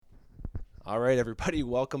All right, everybody,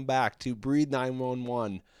 welcome back to Breathe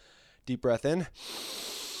 911. Deep breath in.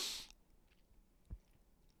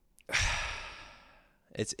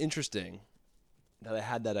 It's interesting that I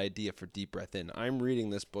had that idea for deep breath in. I'm reading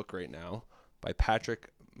this book right now by Patrick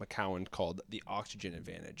McKeown called The Oxygen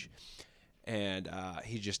Advantage. And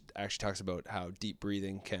he just actually talks about how deep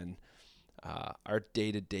breathing can, our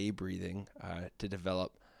day-to-day breathing, to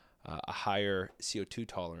develop a higher CO2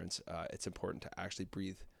 tolerance, it's important to actually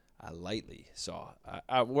breathe lightly. So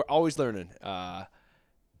we're always learning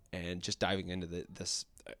and just diving into this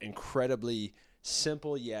incredibly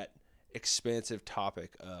simple yet expansive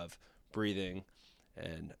topic of breathing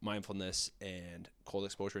and mindfulness and cold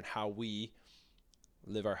exposure and how we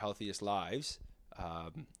live our healthiest lives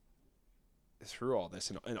through all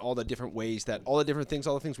this and all the different ways that all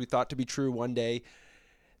the things we thought to be true one day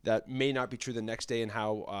that may not be true the next day, and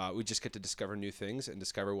how we just get to discover new things and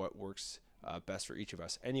discover what works best for each of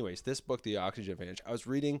us. Anyways, this book, The Oxygen Advantage, I was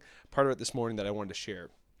reading part of it this morning that I wanted to share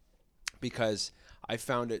because I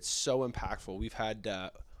found it so impactful. We've had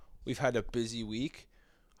a busy week.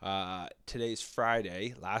 Today's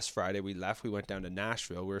Friday. Last Friday we left. We went down to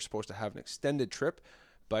Nashville. We were supposed to have an extended trip,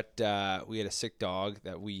 but we had a sick dog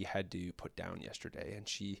that we had to put down yesterday, and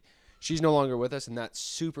she's no longer with us, and that's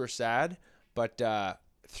super sad. But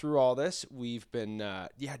through all this, we've been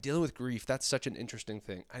dealing with grief. That's such an interesting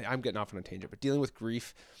thing. I'm getting off on a tangent, but dealing with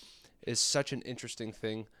grief is such an interesting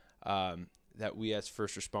thing that we as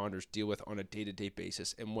first responders deal with on a day-to-day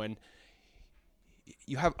basis. And when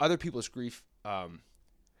you have other people's grief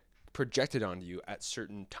projected onto you at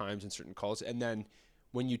certain times and certain calls, and then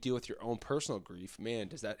when you deal with your own personal grief, man,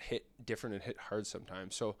 does that hit different and hit hard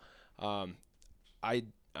sometimes. So I'm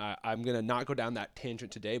going to not go down that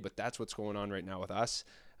tangent today, but that's what's going on right now with us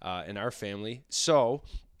and our family. So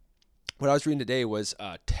what I was reading today was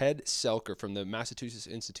Ted Selker from the Massachusetts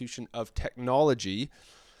Institute of Technology.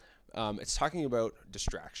 It's talking about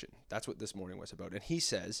distraction. That's what this morning was about. And he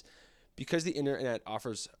says, because the internet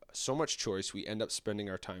offers so much choice, we end up spending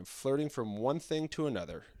our time flirting from one thing to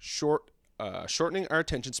another, shortening our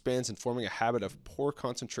attention spans and forming a habit of poor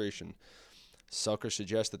concentration. Selker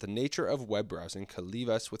suggests that the nature of web browsing could leave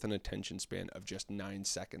us with an attention span of just 9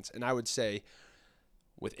 seconds. And I would say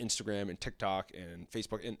with Instagram and TikTok and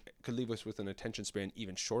Facebook, it could leave us with an attention span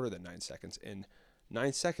even shorter than 9 seconds. And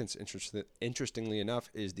 9 seconds, interestingly enough,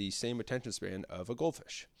 is the same attention span of a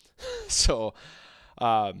goldfish. So,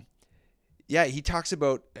 he talks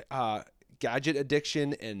about gadget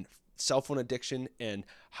addiction and cell phone addiction and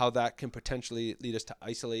how that can potentially lead us to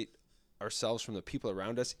isolate ourselves from the people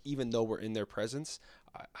around us, even though we're in their presence.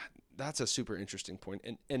 That's a super interesting point.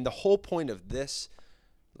 And the whole point of this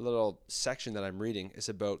little section that I'm reading is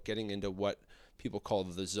about getting into what people call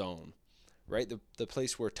the zone, right? The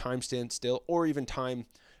place where time stands still, or even time,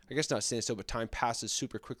 I guess not stand still, but time passes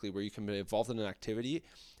super quickly, where you can be involved in an activity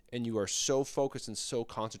and you are so focused and so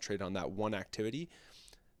concentrated on that one activity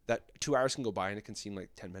that 2 hours can go by and it can seem like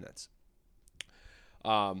 10 minutes.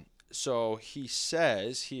 So he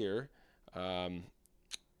says here, the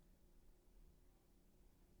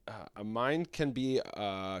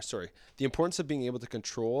importance of being able to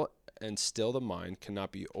control and still the mind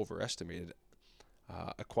cannot be overestimated.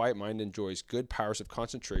 A quiet mind enjoys good powers of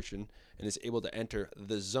concentration and is able to enter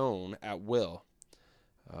the zone at will.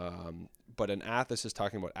 But this is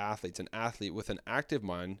talking about athletes. An athlete with an active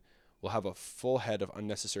mind will have a full head of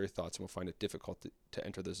unnecessary thoughts and will find it difficult to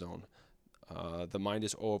enter the zone. The mind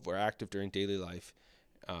is overactive during daily life.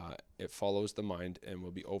 It follows the mind and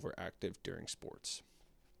will be overactive during sports.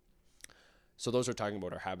 So those are talking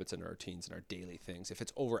about our habits and our routines and our daily things. If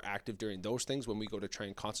it's overactive during those things, when we go to try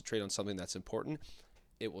and concentrate on something that's important,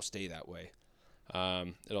 it will stay that way.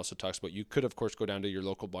 It also talks about you could, of course, go down to your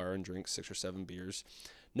local bar and drink 6 or 7 beers.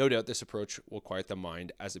 No doubt this approach will quiet the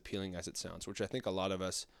mind, as appealing as it sounds, which I think a lot of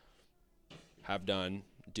us have done,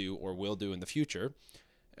 do, or will do in the future.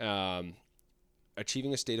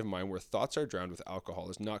 Achieving a state of mind where thoughts are drowned with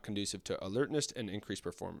alcohol is not conducive to alertness and increased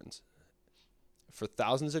performance. For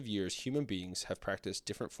thousands of years, human beings have practiced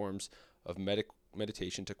different forms of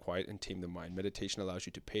meditation to quiet and tame the mind. Meditation allows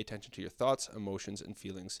you to pay attention to your thoughts, emotions, and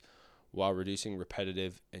feelings while reducing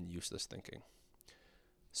repetitive and useless thinking.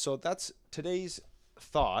 So that's today's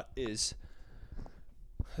thought. Is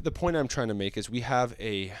the point I'm trying to make is we have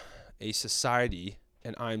a society,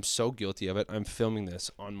 and I'm so guilty of it. I'm filming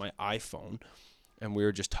this on my iPhone, and we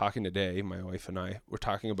were just talking today, my wife and I were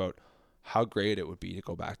talking about how great it would be to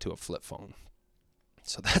go back to a flip phone.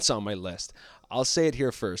 So that's on my list. I'll say it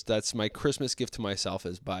here first. That's my Christmas gift to myself,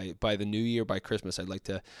 is by the new year, by Christmas, I'd like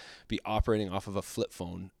to be operating off of a flip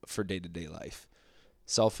phone for day-to-day life.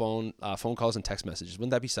 cell phone, phone calls and text messages.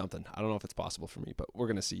 Wouldn't that be something? I don't know if it's possible for me, but we're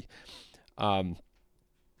going to see.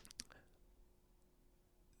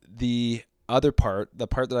 The other part, the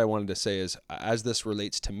part that I wanted to say is, as this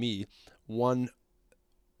relates to me, one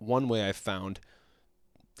way I've found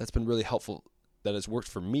that's been really helpful, that has worked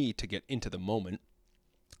for me to get into the moment,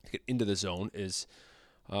 to get into the zone, is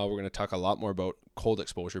we're going to talk a lot more about cold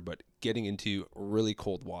exposure, but getting into really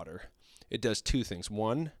cold water. It does two things.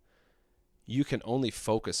 One, you can only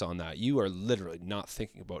focus on that. You are literally not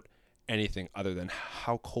thinking about anything other than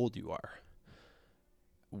how cold you are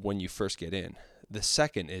when you first get in. The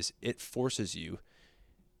second is, it forces you,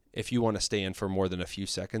 if you want to stay in for more than a few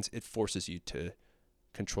seconds, it forces you to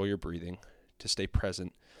control your breathing, to stay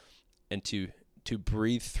present, and to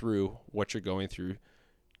breathe through what you're going through,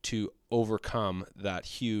 to overcome that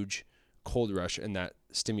huge cold rush and that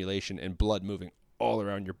stimulation and blood moving all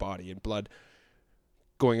around your body, and blood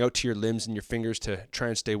going out to your limbs and your fingers to try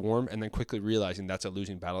and stay warm, and then quickly realizing that's a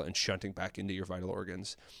losing battle and shunting back into your vital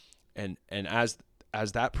organs. And as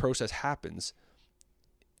that process happens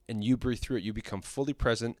and you breathe through it, you become fully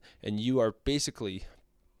present, and you are basically,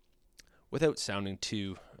 without sounding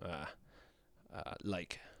too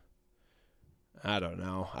like, I don't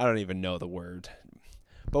know, I don't even know the word,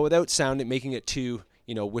 but without making it too,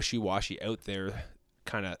 wishy-washy out there,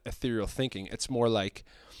 kind of ethereal thinking, it's more like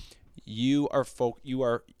it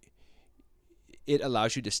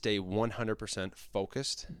allows you to stay 100%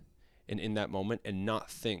 focused and in that moment, and not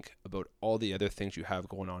think about all the other things you have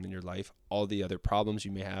going on in your life, all the other problems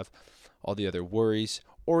you may have, all the other worries,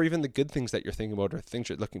 or even the good things that you're thinking about or things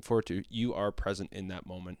you're looking forward to. You are present in that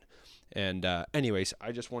moment. And anyways,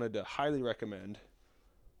 I just wanted to highly recommend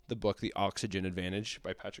the book, The Oxygen Advantage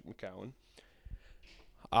by Patrick McKeown.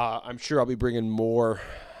 I'm sure I'll be bringing more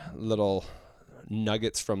little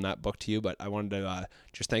nuggets from that book to you, but I wanted to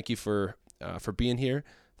just thank you for being here.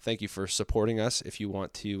 Thank you for supporting us. If you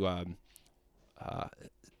want to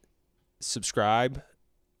subscribe,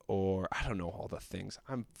 or I don't know all the things,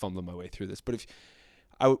 I'm fumbling my way through this, but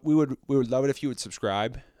we would love it if you would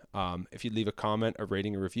subscribe. If you'd leave a comment, a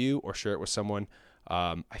rating, a review, or share it with someone.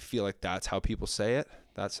 I feel like that's how people say it.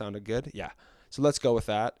 That sounded good. Yeah. So let's go with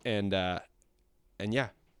that. And yeah,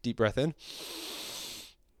 deep breath in.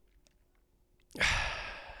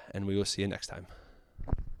 And we will see you next time.